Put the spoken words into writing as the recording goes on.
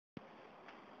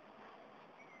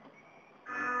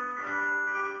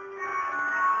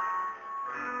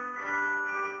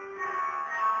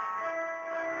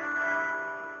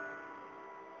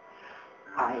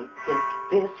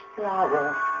this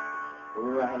flower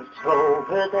right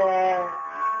over there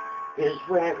is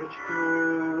where it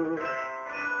grew.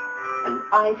 And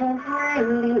I don't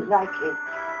really like it,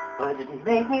 but it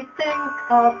made me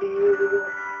think of you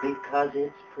because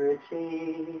it's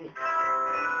pretty.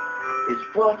 Is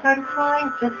what I'm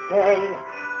trying to say.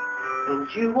 And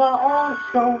you are all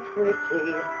so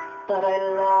pretty, but I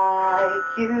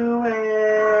like you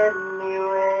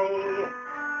anyway.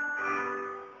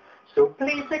 So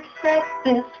please accept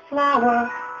this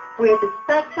flower with its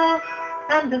petals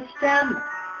and a stem,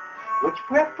 which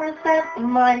represent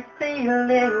my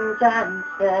feelings and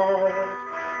says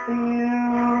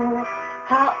you.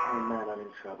 How, oh man, I'm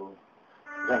in trouble.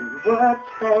 When words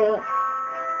fail,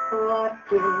 what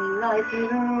will I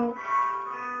do?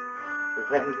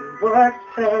 When words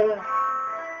fail,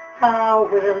 how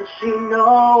will she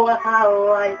know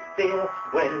how I feel?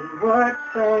 When words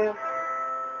fail,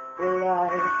 will I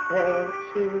fail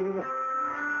too?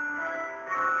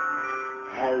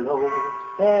 Hello,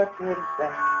 fair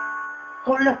princess.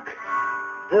 Oh look,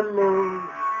 the moon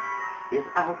is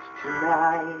out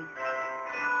tonight.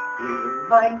 You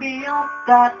remind me of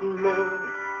that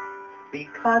moon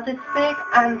because it's big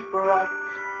and bright.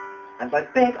 And by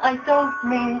big I don't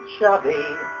mean chubby.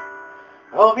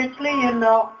 Obviously you're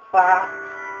not fat,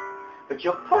 but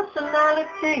your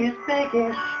personality is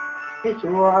biggish, is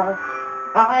what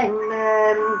I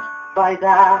meant by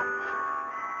that.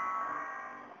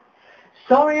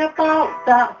 Sorry about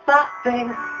that fat thing,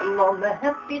 I'm on the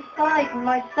heavy side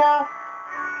myself.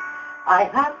 I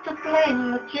have to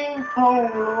blame the gene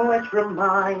pool, which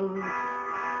reminds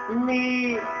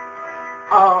me.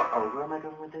 Oh, where am I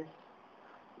going with this?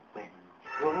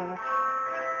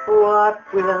 What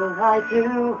will I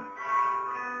do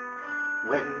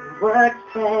when words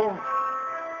fail?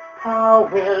 How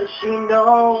will she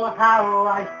know how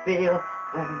I feel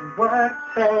when words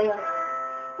fail?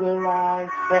 Will I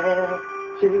fail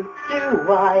to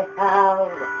do I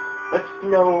have a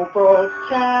snowball's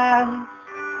chance?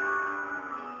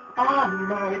 Are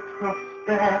my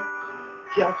prospects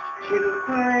just too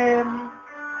grim?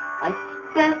 I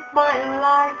spent my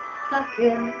life stuck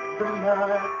in the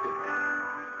mud.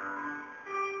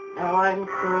 Now I'm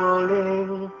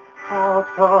crawling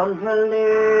out on a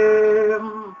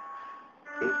limb.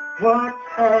 If words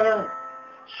fail,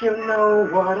 she'll know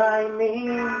what I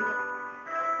mean.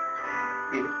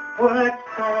 If words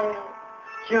fail,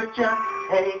 she'll just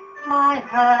take my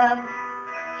hand.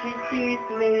 She sees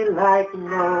me like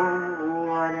no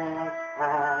one else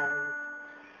has.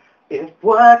 If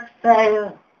words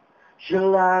fail,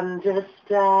 she'll understand.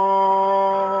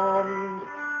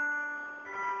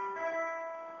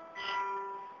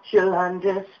 She'll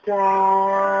understand.